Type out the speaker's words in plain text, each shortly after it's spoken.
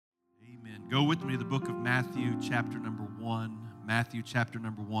Go with me to the book of Matthew, chapter number 1. Matthew, chapter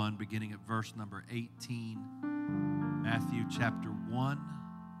number 1, beginning at verse number 18. Matthew, chapter 1,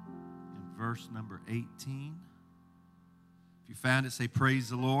 and verse number 18. If you found it, say, praise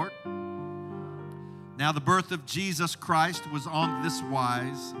the Lord. Now the birth of Jesus Christ was on this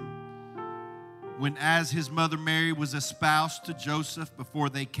wise, when as his mother Mary was espoused to Joseph, before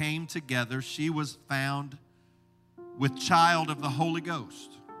they came together, she was found with child of the Holy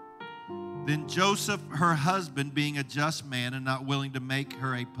Ghost. Then Joseph, her husband, being a just man and not willing to make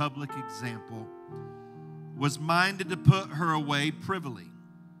her a public example, was minded to put her away privily.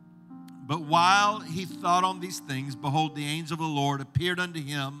 But while he thought on these things, behold, the angel of the Lord appeared unto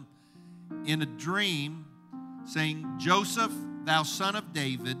him in a dream, saying, Joseph, thou son of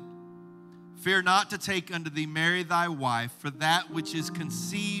David, fear not to take unto thee Mary thy wife, for that which is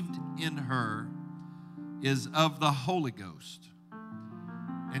conceived in her is of the Holy Ghost.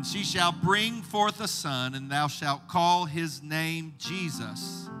 And she shall bring forth a son, and thou shalt call his name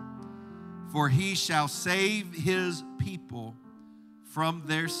Jesus, for he shall save his people from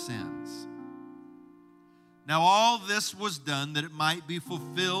their sins. Now all this was done that it might be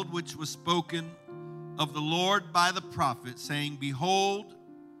fulfilled which was spoken of the Lord by the prophet, saying, Behold,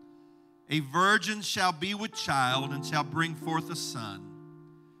 a virgin shall be with child, and shall bring forth a son,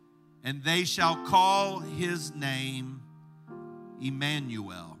 and they shall call his name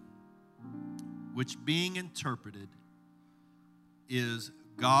Emmanuel, which being interpreted is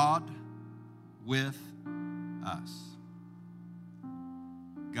God with us.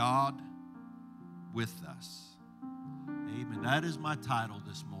 God with us. Amen. That is my title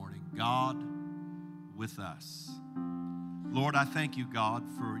this morning, God with us. Lord, I thank you, God,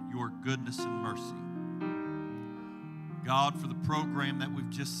 for your goodness and mercy. God, for the program that we've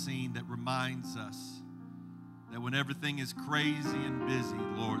just seen that reminds us that when everything is crazy and busy,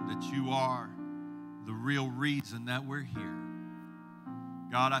 Lord, that you are the real reason that we're here.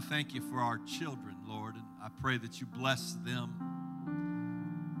 God, I thank you for our children, Lord, and I pray that you bless them.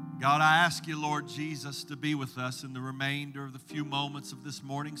 God, I ask you, Lord Jesus, to be with us in the remainder of the few moments of this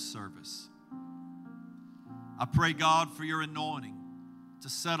morning's service. I pray, God, for your anointing to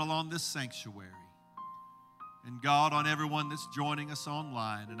settle on this sanctuary. And God, on everyone that's joining us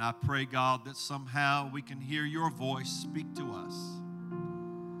online. And I pray, God, that somehow we can hear your voice speak to us.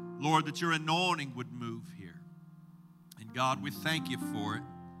 Lord, that your anointing would move here. And God, we thank you for it.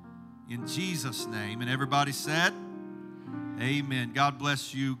 In Jesus' name. And everybody said, amen. God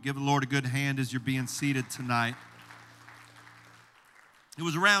bless you. Give the Lord a good hand as you're being seated tonight. It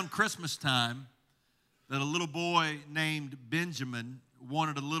was around Christmas time that a little boy named Benjamin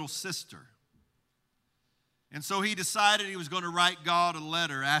wanted a little sister. And so he decided he was going to write God a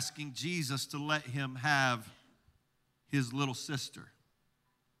letter asking Jesus to let him have his little sister.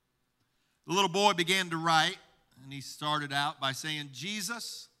 The little boy began to write, and he started out by saying,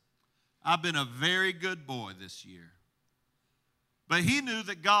 Jesus, I've been a very good boy this year. But he knew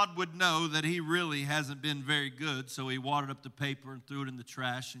that God would know that he really hasn't been very good, so he wadded up the paper and threw it in the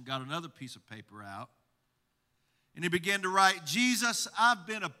trash and got another piece of paper out. And he began to write, Jesus, I've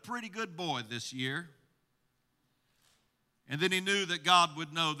been a pretty good boy this year. And then he knew that God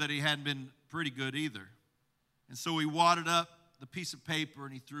would know that he hadn't been pretty good either. And so he wadded up the piece of paper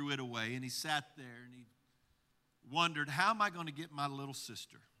and he threw it away. And he sat there and he wondered, how am I going to get my little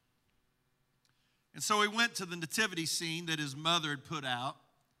sister? And so he went to the nativity scene that his mother had put out.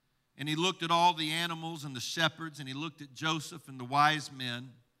 And he looked at all the animals and the shepherds. And he looked at Joseph and the wise men.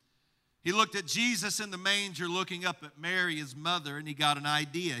 He looked at Jesus in the manger looking up at Mary, his mother. And he got an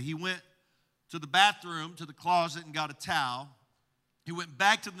idea. He went to the bathroom, to the closet, and got a towel. He went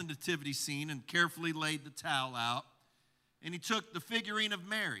back to the nativity scene and carefully laid the towel out. And he took the figurine of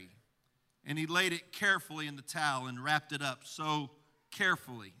Mary, and he laid it carefully in the towel and wrapped it up so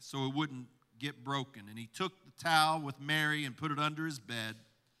carefully so it wouldn't get broken. And he took the towel with Mary and put it under his bed. And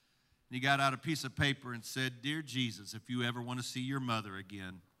he got out a piece of paper and said, Dear Jesus, if you ever want to see your mother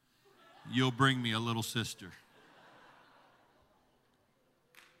again, you'll bring me a little sister.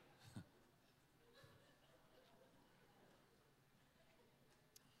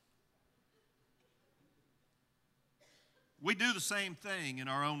 We do the same thing in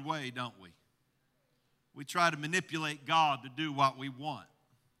our own way, don't we? We try to manipulate God to do what we want.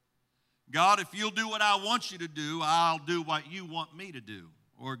 God, if you'll do what I want you to do, I'll do what you want me to do.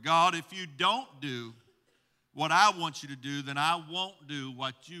 Or God, if you don't do what I want you to do, then I won't do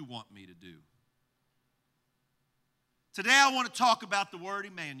what you want me to do. Today I want to talk about the word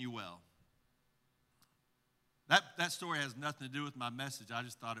Emmanuel. That story has nothing to do with my message. I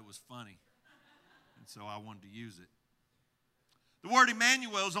just thought it was funny. And so I wanted to use it. The word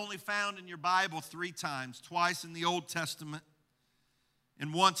Emmanuel is only found in your Bible 3 times, twice in the Old Testament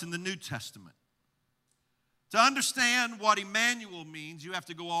and once in the New Testament. To understand what Emmanuel means, you have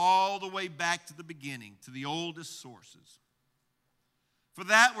to go all the way back to the beginning, to the oldest sources. For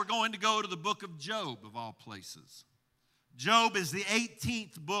that, we're going to go to the book of Job, of all places. Job is the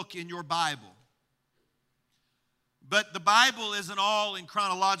 18th book in your Bible. But the Bible isn't all in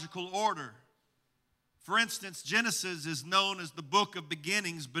chronological order. For instance, Genesis is known as the book of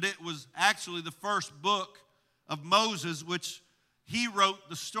beginnings, but it was actually the first book of Moses, which he wrote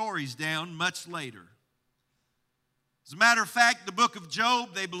the stories down much later. As a matter of fact, the book of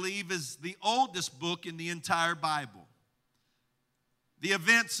Job, they believe, is the oldest book in the entire Bible. The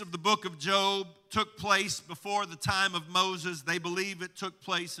events of the book of Job took place before the time of Moses. They believe it took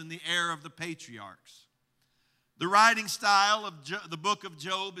place in the era of the patriarchs. The writing style of the book of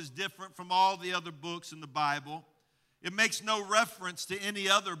Job is different from all the other books in the Bible. It makes no reference to any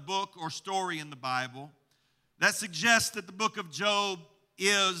other book or story in the Bible. That suggests that the book of Job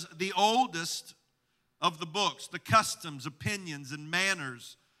is the oldest of the books. The customs, opinions, and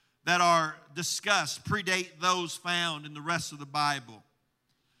manners that are discussed predate those found in the rest of the Bible.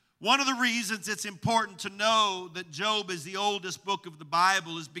 One of the reasons it's important to know that Job is the oldest book of the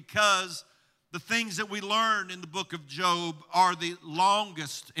Bible is because the things that we learn in the book of Job are the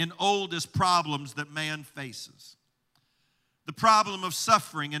longest and oldest problems that man faces. The problem of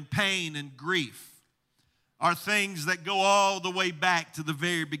suffering and pain and grief are things that go all the way back to the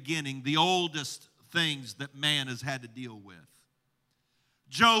very beginning, the oldest things that man has had to deal with.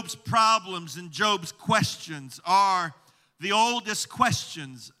 Job's problems and Job's questions are the oldest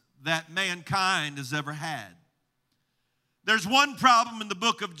questions that mankind has ever had. There's one problem in the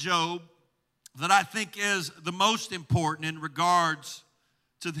book of Job that I think is the most important in regards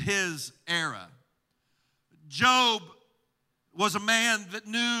to his era. Job was a man that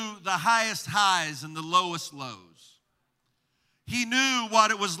knew the highest highs and the lowest lows. He knew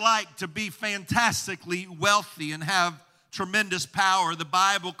what it was like to be fantastically wealthy and have tremendous power. The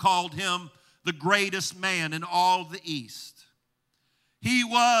Bible called him the greatest man in all the East. He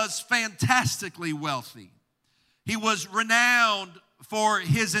was fantastically wealthy. He was renowned for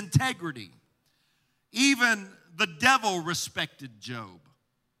his integrity. Even the devil respected Job.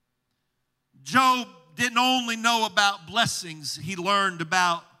 Job didn't only know about blessings, he learned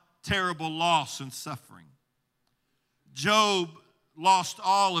about terrible loss and suffering. Job lost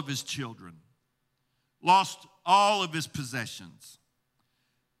all of his children, lost all of his possessions.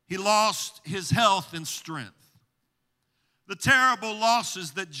 He lost his health and strength. The terrible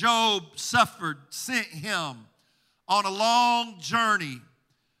losses that Job suffered sent him on a long journey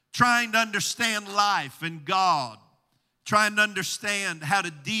trying to understand life and God, trying to understand how to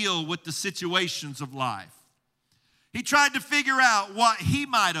deal with the situations of life. He tried to figure out what he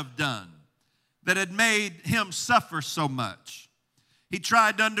might have done that had made him suffer so much. He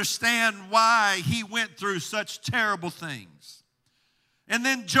tried to understand why he went through such terrible things. And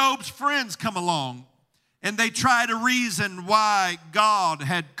then Job's friends come along and they try to reason why God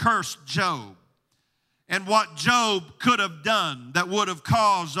had cursed Job and what Job could have done that would have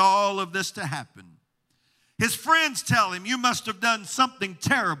caused all of this to happen. His friends tell him, you must have done something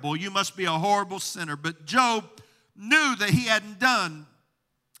terrible. You must be a horrible sinner. But Job knew that he hadn't done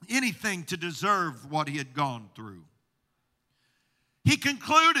anything to deserve what he had gone through. He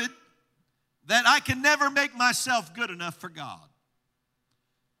concluded that I can never make myself good enough for God.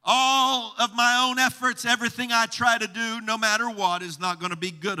 All of my own efforts, everything I try to do, no matter what, is not going to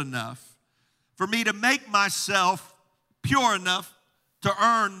be good enough for me to make myself pure enough to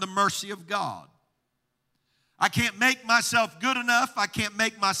earn the mercy of God. I can't make myself good enough. I can't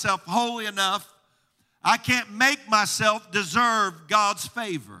make myself holy enough. I can't make myself deserve God's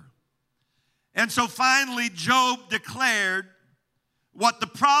favor. And so finally, Job declared what the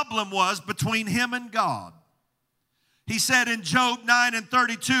problem was between him and God. He said in Job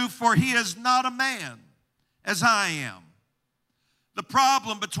 9:32, for he is not a man as I am. The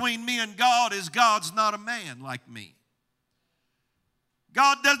problem between me and God is God's not a man like me.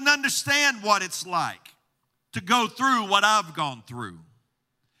 God doesn't understand what it's like to go through what I've gone through.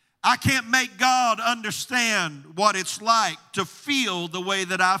 I can't make God understand what it's like to feel the way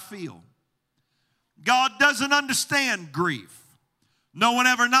that I feel. God doesn't understand grief. No one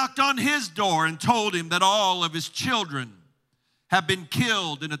ever knocked on his door and told him that all of his children have been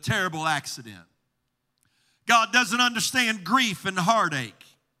killed in a terrible accident. God doesn't understand grief and heartache.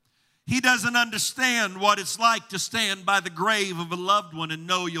 He doesn't understand what it's like to stand by the grave of a loved one and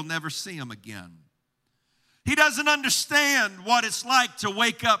know you'll never see him again. He doesn't understand what it's like to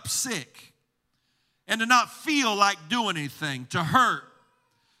wake up sick and to not feel like doing anything, to hurt.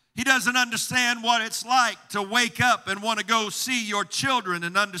 He doesn't understand what it's like to wake up and want to go see your children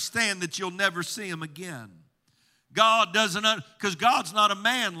and understand that you'll never see them again. God doesn't, because God's not a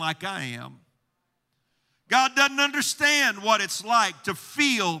man like I am. God doesn't understand what it's like to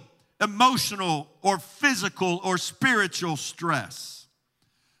feel emotional or physical or spiritual stress.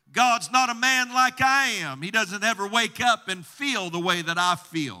 God's not a man like I am. He doesn't ever wake up and feel the way that I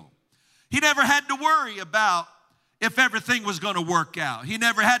feel. He never had to worry about if everything was going to work out. He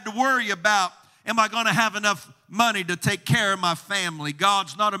never had to worry about, am I going to have enough money to take care of my family?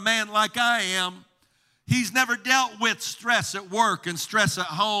 God's not a man like I am. He's never dealt with stress at work and stress at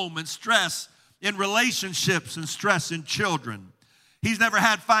home and stress in relationships and stress in children. He's never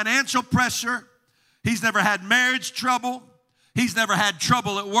had financial pressure. He's never had marriage trouble. He's never had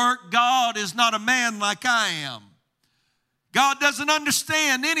trouble at work. God is not a man like I am. God doesn't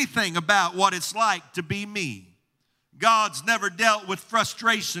understand anything about what it's like to be me. God's never dealt with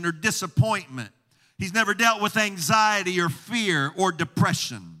frustration or disappointment. He's never dealt with anxiety or fear or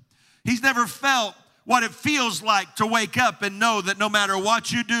depression. He's never felt what it feels like to wake up and know that no matter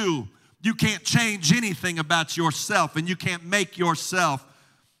what you do, you can't change anything about yourself, and you can't get yourself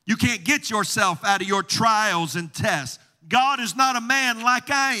out of your trials and tests. God is not a man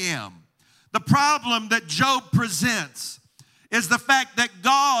like I am. The problem that Job presents is the fact that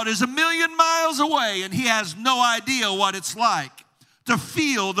God is 1,000,000 miles away, and he has no idea what it's like to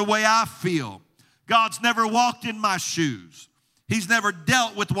feel the way I feel. God's never walked in my shoes. He's never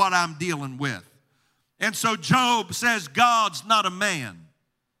dealt with what I'm dealing with. And so Job says, God's not a man.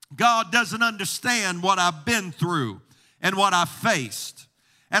 God doesn't understand what I've been through and what I've faced.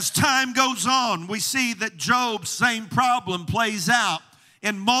 As time goes on, we see that Job's same problem plays out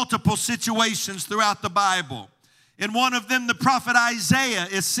in multiple situations throughout the Bible. In one of them, the prophet Isaiah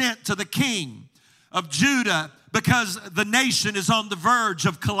is sent to the king of Judah because the nation is on the verge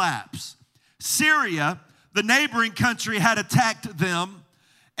of collapse. Syria, the neighboring country, had attacked them,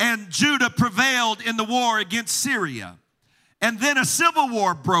 and Judah prevailed in the war against Syria. And then a civil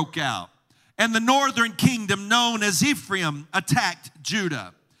war broke out, and the northern kingdom known as Ephraim attacked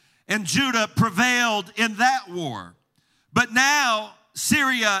Judah. And Judah prevailed in that war. But now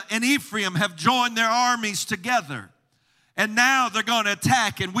Syria and Ephraim have joined their armies together. And now they're going to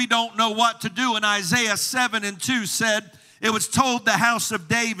attack, and we don't know what to do. And Isaiah 7:2 said, it was told the house of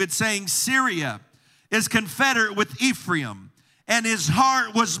David, saying, Syria is confederate with Ephraim, and his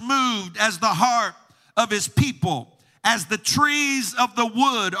heart was moved as the heart of his people, as the trees of the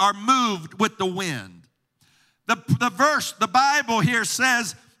wood are moved with the wind. The Bible here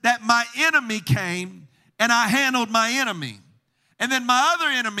says that my enemy came and I handled my enemy. And then my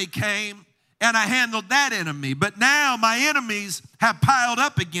other enemy came and I handled that enemy. But now my enemies have piled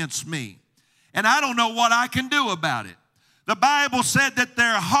up against me, and I don't know what I can do about it. The Bible said that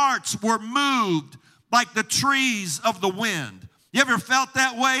their hearts were moved like the trees of the wind. You ever felt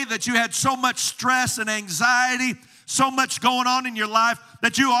that way, that you had so much stress and anxiety, so much going on in your life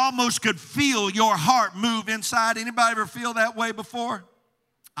that you almost could feel your heart move inside? Anybody ever feel that way before?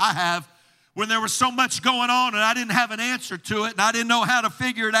 I have. When there was so much going on and I didn't have an answer to it and I didn't know how to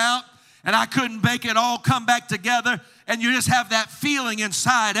figure it out and I couldn't make it all come back together, and you just have that feeling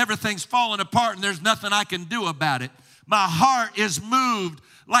inside everything's falling apart and there's nothing I can do about it. My heart is moved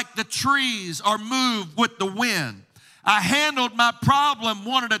like the trees are moved with the wind. I handled my problem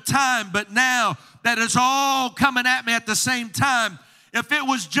one at a time, but now that it's all coming at me at the same time, if it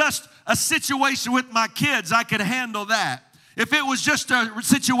was just a situation with my kids, I could handle that. If it was just a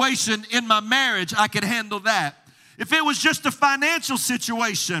situation in my marriage, I could handle that. If it was just a financial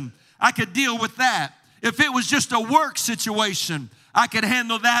situation, I could deal with that. If it was just a work situation, I could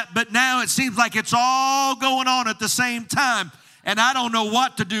handle that. But now it seems like it's all going on at the same time, and I don't know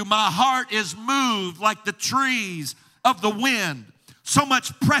what to do. My heart is moved like the trees of the wind. So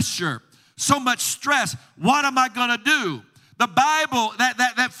much pressure, so much stress. What am I going to do? The Bible,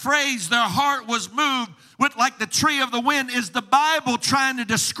 that phrase, their heart was moved with like the tree of the wind, is the Bible trying to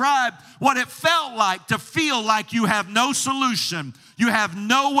describe what it felt like to feel like you have no solution. You have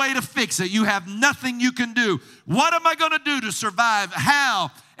no way to fix it. You have nothing you can do. What am I going to do to survive?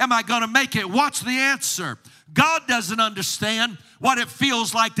 How am I going to make it? What's the answer? God doesn't understand what it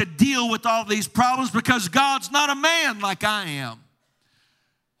feels like to deal with all these problems because God's not a man like I am.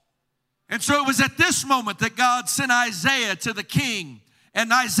 And so it was at this moment that God sent Isaiah to the king,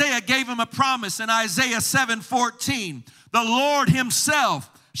 and Isaiah gave him a promise in Isaiah 7:14. The Lord himself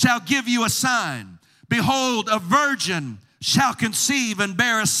shall give you a sign. Behold, a virgin shall conceive and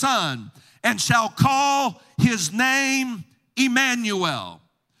bear a son, and shall call his name Emmanuel.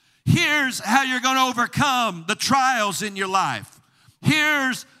 Here's how you're going to overcome the trials in your life.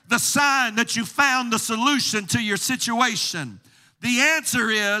 Here's the sign that you found the solution to your situation. The answer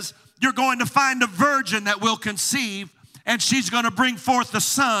is you're going to find a virgin that will conceive, and she's going to bring forth a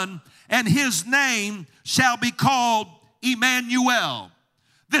son, and his name shall be called Emmanuel.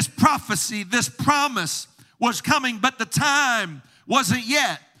 This prophecy, this promise was coming, but the time wasn't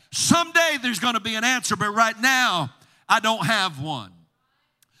yet. Someday there's going to be an answer, but right now I don't have one.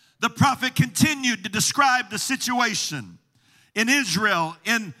 The prophet continued to describe the situation in Israel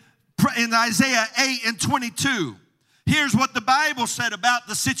in Isaiah 8 and 22. Here's what the Bible said about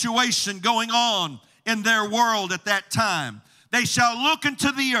the situation going on in their world at that time. They shall look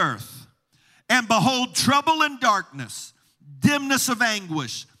into the earth and behold trouble and darkness, dimness of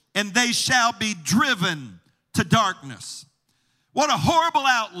anguish, and they shall be driven to darkness. What a horrible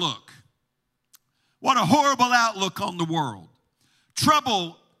outlook. What a horrible outlook on the world.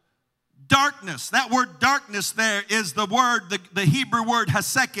 Trouble, darkness. That word darkness there is the word, the Hebrew word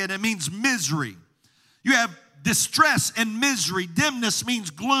haseket. It means misery. You have distress and misery. Dimness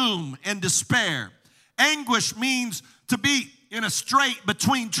means gloom and despair. Anguish means to be in a strait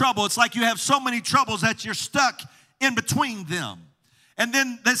between trouble. It's like you have so many troubles that you're stuck in between them. And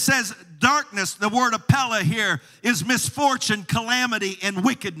then that says darkness, the word apella here, is misfortune, calamity, and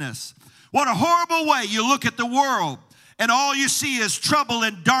wickedness. What a horrible way you look at the world, and all you see is trouble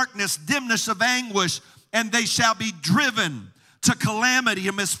and darkness, dimness of anguish, and they shall be driven to calamity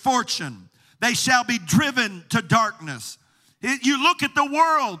and misfortune. They shall be driven to darkness. You look at the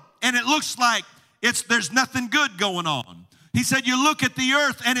world, and it looks like there's nothing good going on. He said you look at the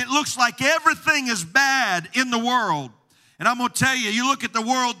earth, and it looks like everything is bad in the world. And I'm going to tell you, you look at the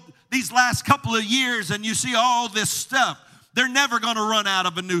world these last couple of years and you see all this stuff. They're never going to run out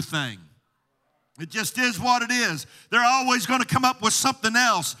of a new thing. It just is what it is. They're always going to come up with something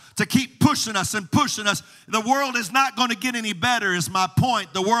else to keep pushing us and pushing us. The world is not going to get any better is my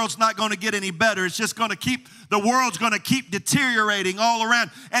point. The world's not going to get any better. It's just going to the world's going to keep deteriorating all around.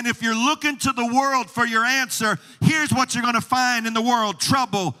 And if you're looking to the world for your answer, here's what you're going to find in the world: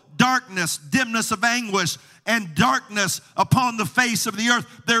 trouble, darkness, dimness of anguish, and darkness upon the face of the earth.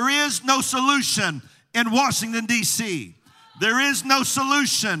 There is no solution in Washington, D.C. There is no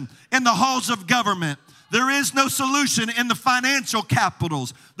solution in the halls of government. There is no solution in the financial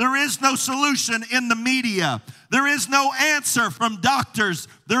capitals. There is no solution in the media. There is no answer from doctors.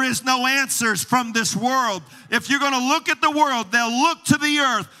 There is no answers from this world. If you're going to look at the world, they'll look to the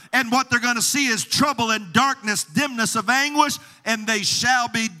earth, and what they're going to see is trouble and darkness, dimness of anguish, and they shall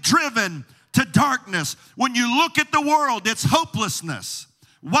be driven to darkness. When you look at the world, it's hopelessness.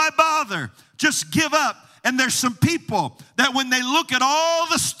 Why bother? Just give up. And there's some people that when they look at all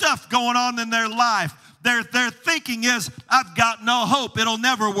the stuff going on in their life, their thinking is, I've got no hope. It'll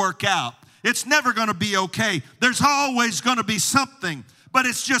never work out. It's never going to be okay. There's always going to be something. But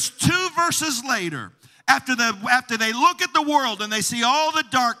it's just 2 verses later, after they look at the world and they see all the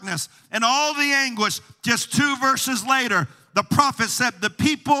darkness and all the anguish, just 2 verses later, the prophet said, the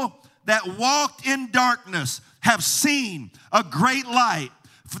people that walked in darkness have seen a great light.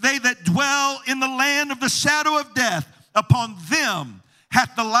 For they that dwell in the land of the shadow of death, upon them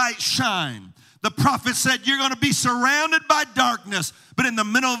hath the light shine. The prophet said, you're going to be surrounded by darkness, but in the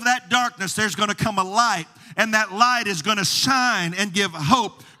middle of that darkness, there's going to come a light, and that light is going to shine and give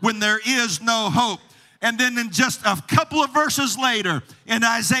hope when there is no hope. And then in just a couple of verses later, in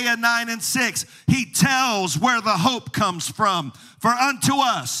Isaiah 9 and 6, he tells where the hope comes from. For unto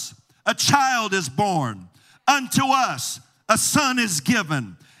us a child is born, unto us a son is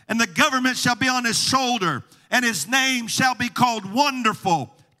given, and the government shall be on his shoulder, and his name shall be called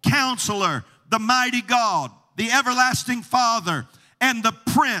Wonderful, Counselor, the Mighty God, the Everlasting Father, and the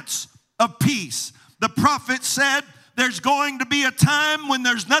Prince of Peace. The prophet said there's going to be a time when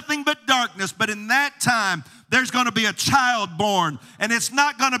there's nothing but darkness, but in that time, there's going to be a child born, and it's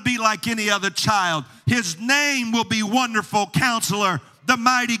not going to be like any other child. His name will be Wonderful Counselor, the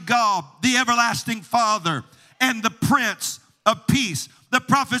Mighty God, the Everlasting Father, and the Prince of Peace. The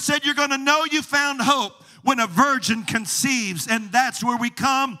prophet said you're going to know you found hope when a virgin conceives. And that's where we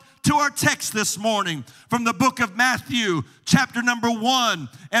come to our text this morning from the book of Matthew, chapter number 1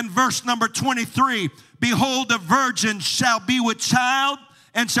 and verse number 23. Behold, a virgin shall be with child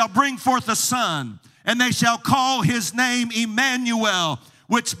and shall bring forth a son, and they shall call his name Emmanuel,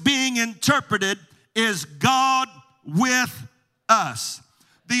 which being interpreted is God with us.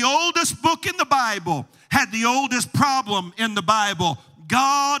 The oldest book in the Bible had the oldest problem in the Bible.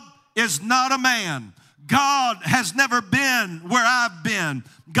 God is not a man. God has never been where I've been.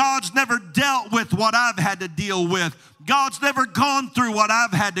 God's never dealt with what I've had to deal with. God's never gone through what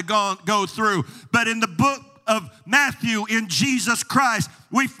I've had to go through. But in the book of Matthew, in Jesus Christ,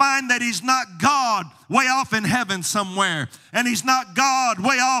 we find that he's not God way off in heaven somewhere. And he's not God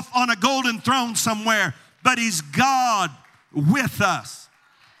way off on a golden throne somewhere. But he's God with us.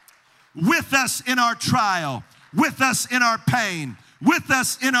 With us in our trial. With us in our pain. With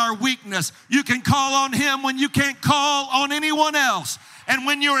us in our weakness. You can call on him when you can't call on anyone else. And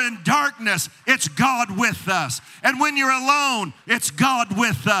when you're in darkness, it's God with us. And when you're alone, it's God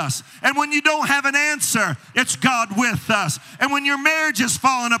with us. And when you don't have an answer, it's God with us. And when your marriage is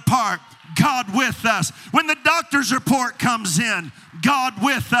falling apart, God with us. When the doctor's report comes in, God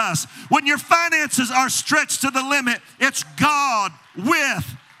with us. When your finances are stretched to the limit, it's God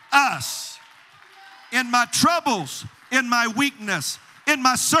with us. In my troubles, in my weakness, in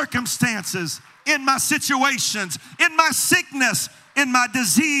my circumstances, in my situations, in my sickness, in my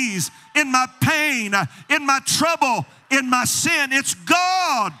disease, in my pain, in my trouble, in my sin. It's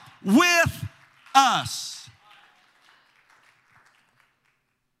God with us.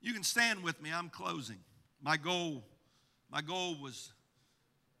 You can stand with me. I'm closing. My goal was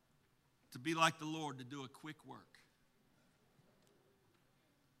to be like the Lord, to do a quick work.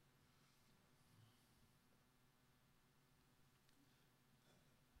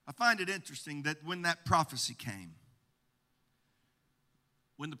 I find it interesting that when that prophecy came,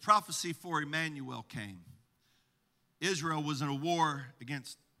 when the prophecy for Emmanuel came, Israel was in a war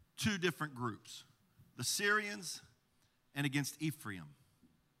against two different groups, the Syrians and against Ephraim.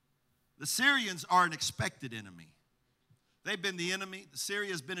 The Syrians are an expected enemy. They've been the enemy. Syria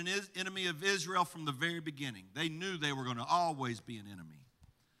has been an enemy of Israel from the very beginning. They knew they were going to always be an enemy.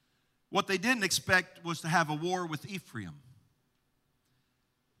 What they didn't expect was to have a war with Ephraim.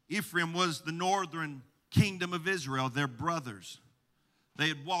 Ephraim was the northern kingdom of Israel, their brothers. They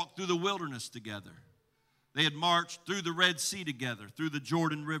had walked through the wilderness together. They had marched through the Red Sea together, through the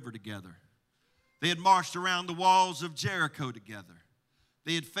Jordan River together. They had marched around the walls of Jericho together.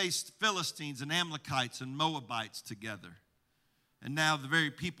 They had faced Philistines and Amalekites and Moabites together. And now the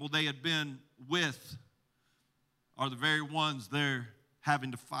very people they had been with are the very ones they're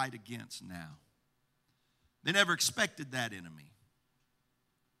having to fight against now. They never expected that enemy.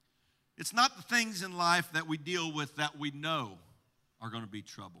 It's not the things in life that we deal with that we know are going to be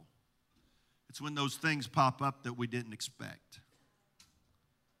trouble. It's when those things pop up that we didn't expect.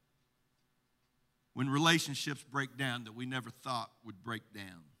 When relationships break down that we never thought would break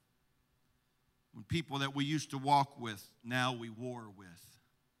down. When people that we used to walk with, now we war with.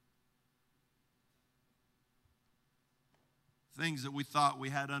 Things that we thought we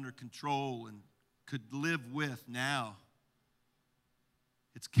had under control and could live with, now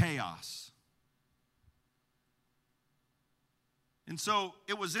it's chaos. And so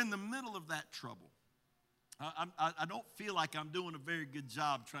it was in the middle of that trouble. I don't feel like I'm doing a very good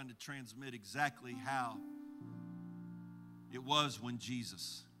job trying to transmit exactly how it was when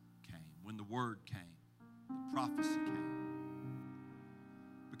Jesus came, when the word came, the prophecy came.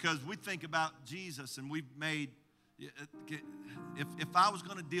 Because we think about Jesus and we've made, if I was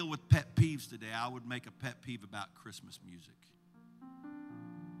going to deal with pet peeves today, I would make a pet peeve about Christmas music.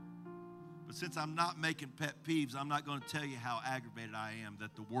 But since I'm not making pet peeves, I'm not going to tell you how aggravated I am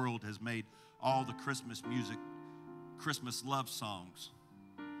that the world has made all the Christmas music, Christmas love songs.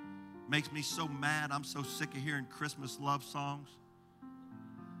 Makes me so mad. I'm so sick of hearing Christmas love songs.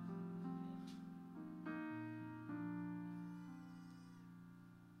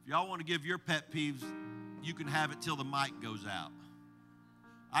 If y'all want to give your pet peeves, you can have it till the mic goes out.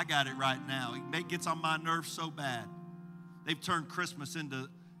 I got it right now. It gets on my nerves so bad. They've turned Christmas into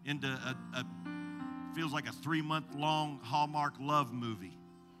a feels like a 3-month-long Hallmark love movie.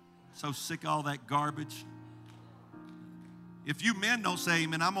 So sick of all that garbage. If you men don't say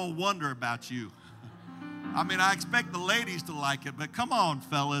amen, I'm going to wonder about you. I mean, I expect the ladies to like it, but come on,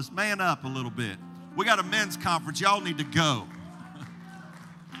 fellas, man up a little bit. We got a men's conference. Y'all need to go.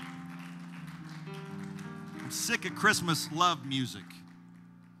 I'm sick of Christmas love music.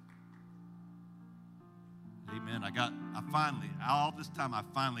 Amen. All this time, I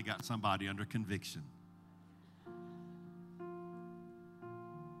finally got somebody under conviction.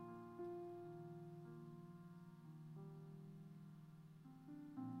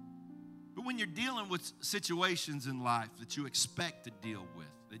 But when you're dealing with situations in life that you expect to deal with,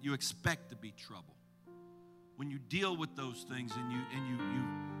 that you expect to be trouble, when you deal with those things and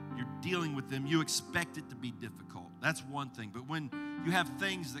you're dealing with them, you expect it to be difficult. That's one thing. But when you have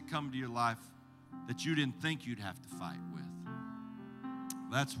things that come to your life that you didn't think you'd have to fight with,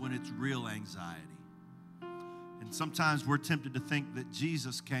 that's when it's real anxiety. And sometimes we're tempted to think that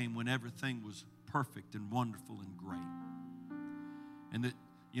Jesus came when everything was perfect and wonderful and great. And that,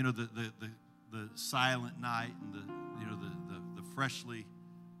 the silent night and the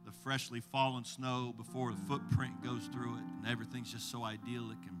freshly fallen snow before the footprint goes through it, and everything's just so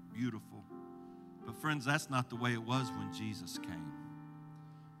idyllic and beautiful. But friends, that's not the way it was when Jesus came.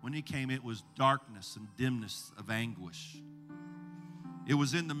 When he came, it was darkness and dimness of anguish. It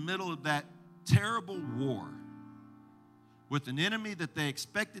was in the middle of that terrible war with an enemy that they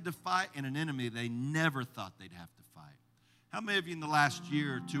expected to fight and an enemy they never thought they'd have to fight. How many of you in the last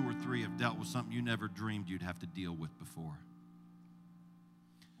year or 2 or 3 have dealt with something you never dreamed you'd have to deal with before?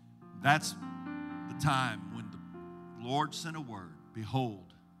 That's the time when the Lord sent a word.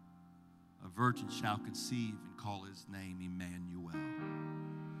 Behold, a virgin shall conceive and call his name Emmanuel.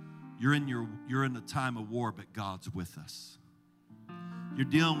 You're in the time of war, but God's with us. You're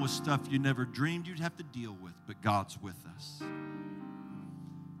dealing with stuff you never dreamed you'd have to deal with, but God's with us.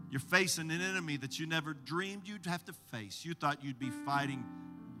 You're facing an enemy that you never dreamed you'd have to face. You thought you'd be fighting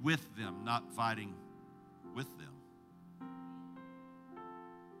with them, not fighting with them.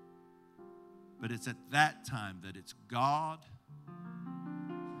 But it's at that time that it's God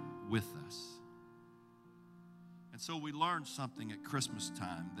with us. And so we learned something at Christmas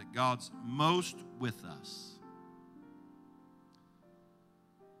time, that God's most with us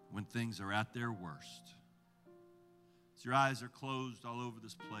when things are at their worst. As your eyes are closed all over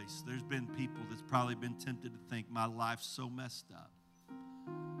this place, there's been people that's probably been tempted to think, my life's so messed up.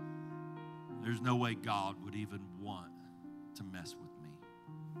 There's no way God would even want to mess with me.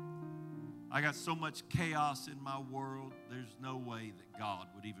 I got so much chaos in my world, there's no way that God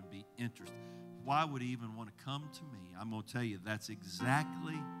would even be interested. Why would he even want to come to me? I'm going to tell you, that's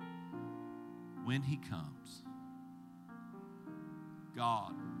exactly when he comes.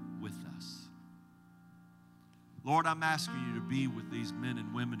 God with us. Lord, I'm asking you to be with these men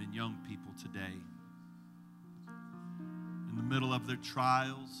and women and young people today. In the middle of their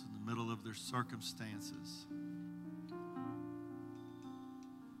trials, in the middle of their circumstances.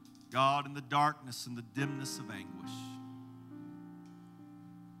 God, in the darkness and the dimness of anguish.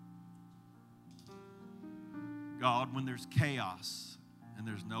 God, when there's chaos and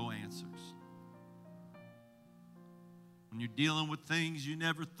there's no answers. When you're dealing with things you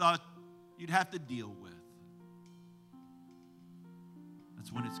never thought you'd have to deal with.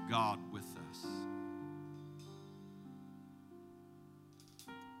 That's when it's God with us.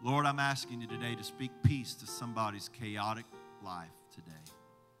 Lord, I'm asking you today to speak peace to somebody's chaotic life today.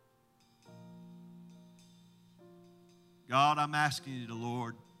 God, I'm asking you,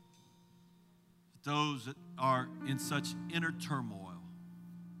 Lord, those that are in such inner turmoil,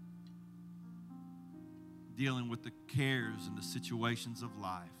 dealing with the cares and the situations of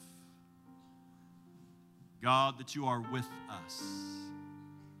life, God, that you are with us.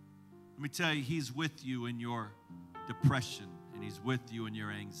 Let me tell you, he's with you in your depression, and he's with you in your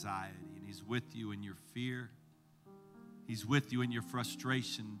anxiety, and he's with you in your fear. He's with you in your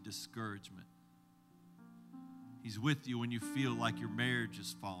frustration, discouragement. He's with you when you feel like your marriage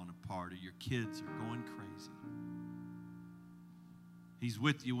is falling apart or your kids are going crazy. He's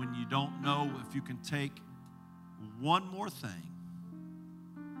with you when you don't know if you can take one more thing.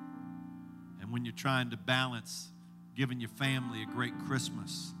 And when you're trying to balance giving your family a great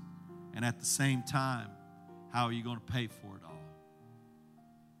Christmas, and at the same time, how are you going to pay for it all?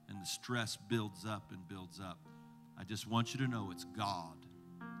 And the stress builds up and builds up. I just want you to know it's God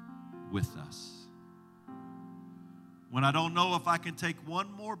with us. When I don't know if I can take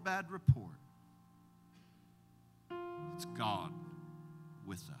one more bad report, it's God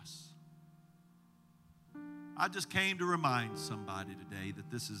with us. I just came to remind somebody today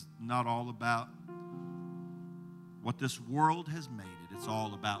that this is not all about what this world has made it. It's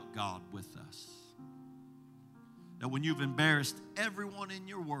all about God with us. That when you've embarrassed everyone in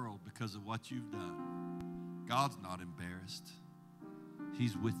your world because of what you've done, God's not embarrassed.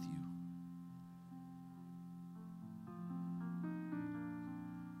 He's with you.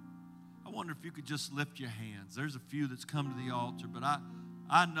 I wonder if you could just lift your hands. There's a few that's come to the altar, but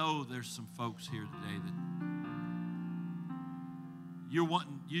I know there's some folks here today that you're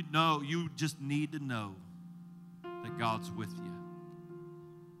wanting, you just need to know that God's with you.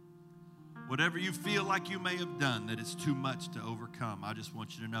 Whatever you feel like you may have done, that it's too much to overcome, I just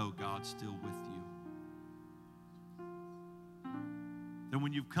want you to know God's still with you. Then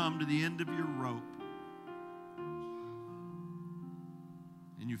when you've come to the end of your rope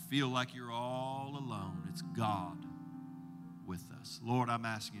and you feel like you're all alone, it's God with us. Lord, I'm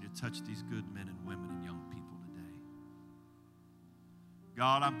asking you to touch these good men and women and young people today.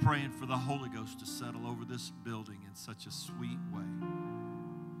 God, I'm praying for the Holy Ghost to settle over this building in such a sweet way.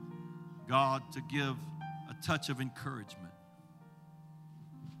 God, to give a touch of encouragement.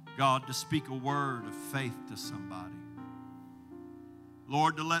 God, to speak a word of faith to somebody.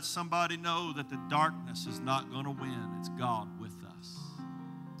 Lord, to let somebody know that the darkness is not going to win. It's God with us.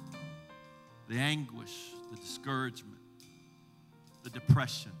 The anguish, the discouragement, the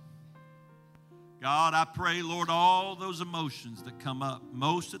depression. God, I pray, Lord, all those emotions that come up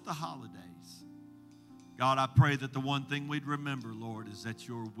most at the holidays. God, I pray that the one thing we'd remember, Lord, is that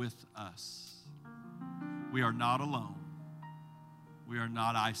you're with us. We are not alone. We are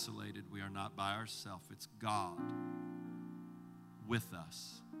not isolated. We are not by ourselves. It's God with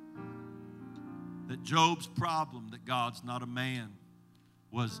us. That Job's problem that God's not a man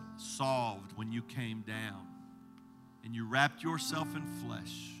was solved when you came down and you wrapped yourself in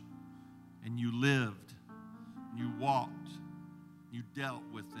flesh and you lived, and you walked, you dealt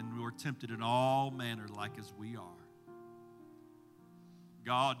with, and were tempted in all manner like as we are.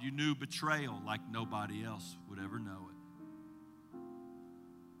 God, you knew betrayal like nobody else would ever know it.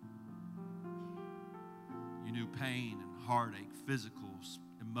 You knew pain and heartache, physical,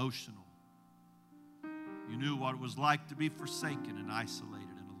 emotional. You knew what it was like to be forsaken and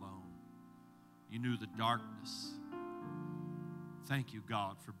isolated and alone. You knew the darkness. Thank you,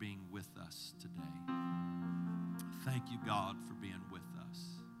 God, for being with us today. Thank you, God, for being with us.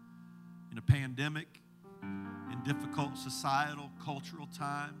 In a pandemic, in difficult societal, cultural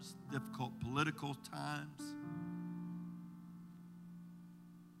times, difficult political times,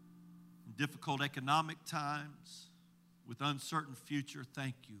 in difficult economic times, with uncertain future,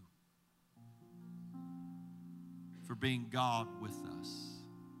 thank you for being God with us.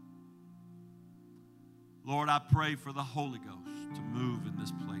 Lord, I pray for the Holy Ghost to move in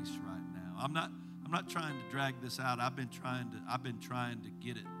this place right now. I'm not trying to drag this out. I've been trying to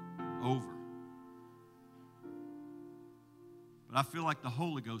get it over. But I feel like the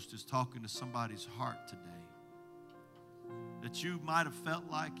Holy Ghost is talking to somebody's heart today. That you might have felt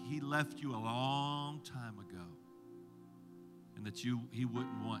like he left you a long time ago. And that he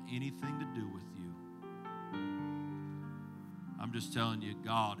wouldn't want anything to do with you. I'm just telling you,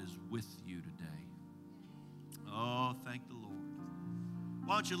 God is with you today. Oh, thank the Lord.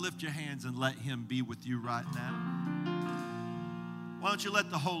 Why don't you lift your hands and let him be with you right now? Why don't you let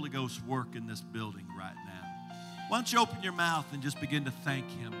the Holy Ghost work in this building right now? Why don't you open your mouth and just begin to thank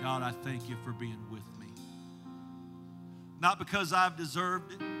him? God, I thank you for being with me. Not because I've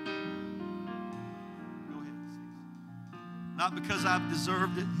deserved it. Go ahead. Not because I've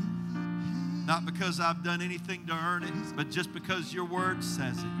deserved it. Not because I've done anything to earn it, but just because your word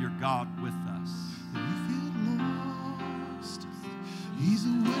says it. You're God with us. He's a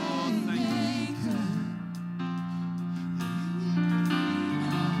way maker.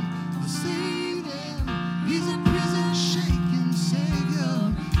 He's a prison shaking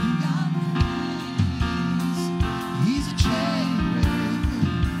savior. He's a chain breaker.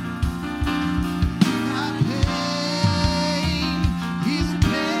 He's a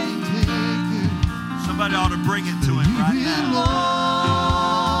pain taker. Somebody ought to bring it to him right now.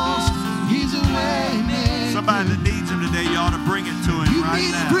 Lost. He's a way maker. Somebody that needs him today, you ought to bring it to him right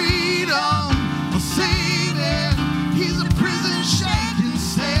now. Freedom, a savior. He's a prison shaking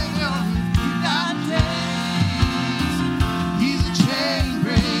savior. You got days. He's a chain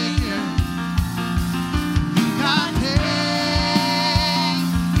breaker. You got pain.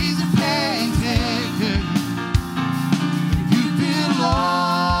 He's a pain taker. You've been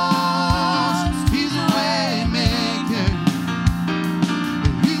lost. He's a way maker.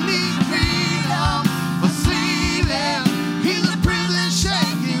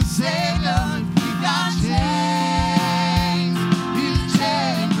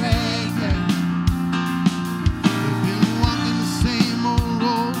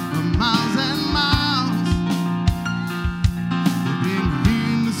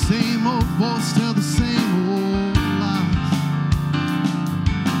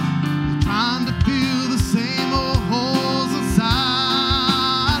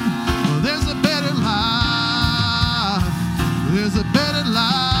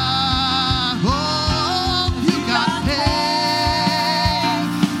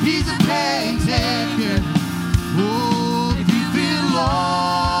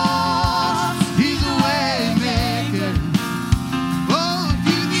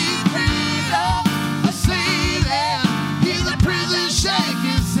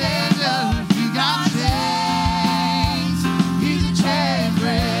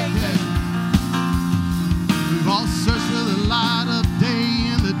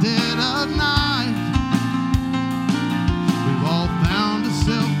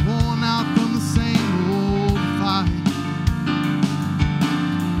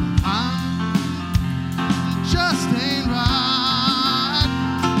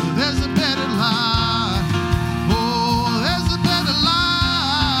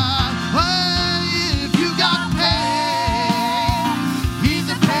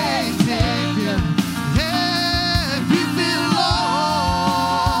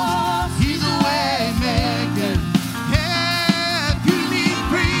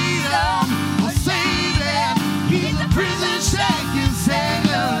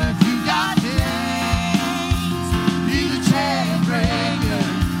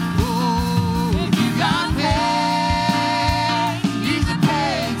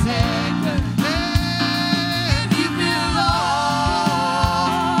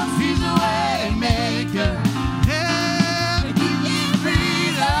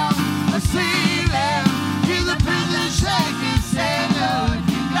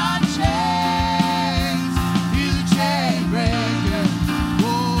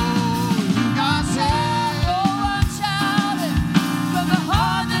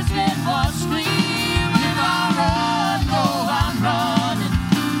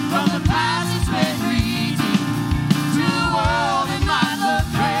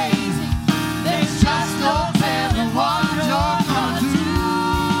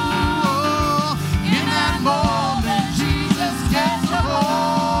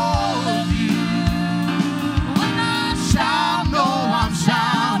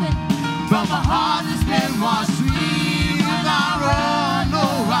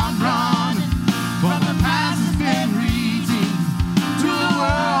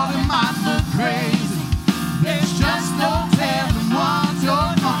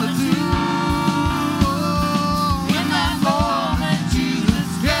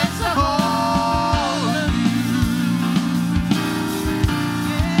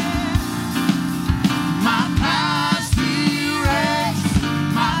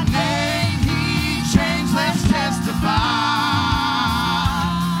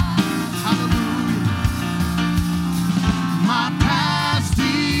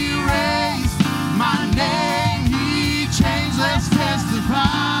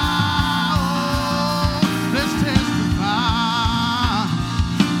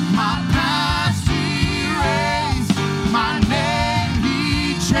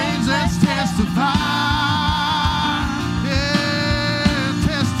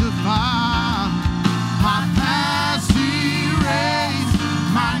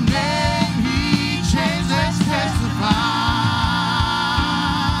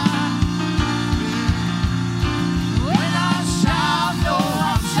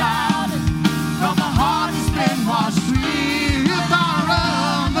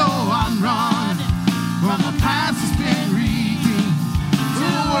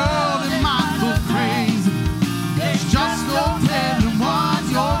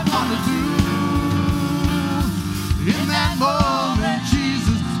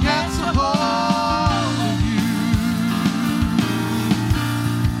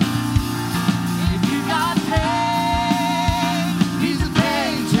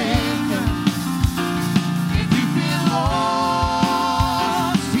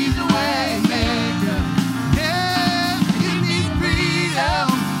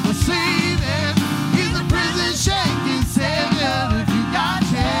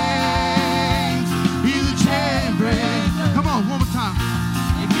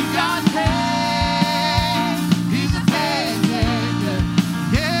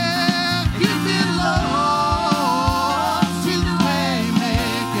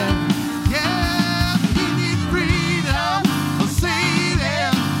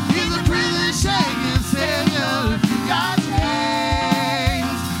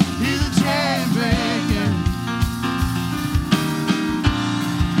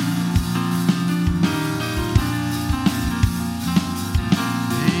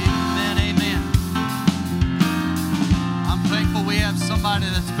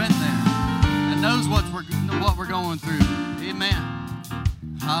 been there and knows what we're going through. Amen.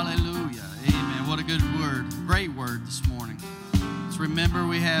 Hallelujah. Amen. What a good word. Great word this morning. Let's remember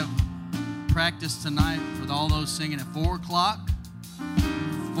we have practice tonight with all those singing at 4 o'clock.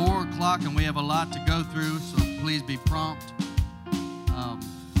 4 o'clock, and we have a lot to go through, so please be prompt.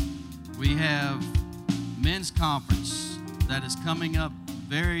 We have men's conference that is coming up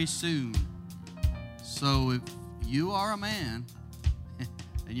very soon. So if you are a man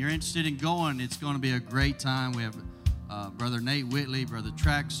and you're interested in going, it's going to be a great time. We have Brother Nate Whitley, Brother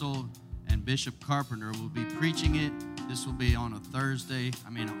Traxel, and Bishop Carpenter will be preaching it. This will be on a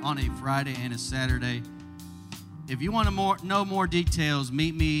on a Friday and a Saturday. If you want to know more details,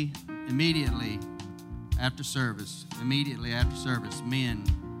 meet me immediately after service. Men,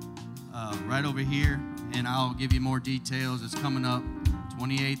 right over here, and I'll give you more details. It's coming up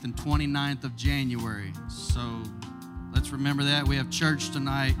 28th and 29th of January. So let's remember that. We have church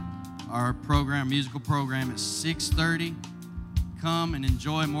tonight. Our musical program is 6:30. Come and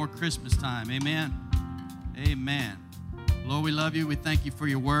enjoy more Christmas time. Amen. Amen. Lord, we love you. We thank you for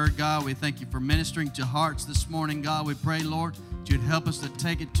your word, God. We thank you for ministering to hearts this morning, God. We pray, Lord, that you'd help us to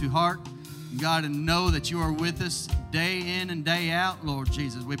take it to heart, God, and know that you are with us day in and day out, Lord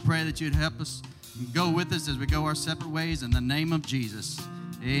Jesus. We pray that you'd help us and go with us as we go our separate ways in the name of Jesus.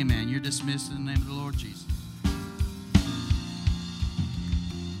 Amen. You're dismissed in the name of the Lord Jesus.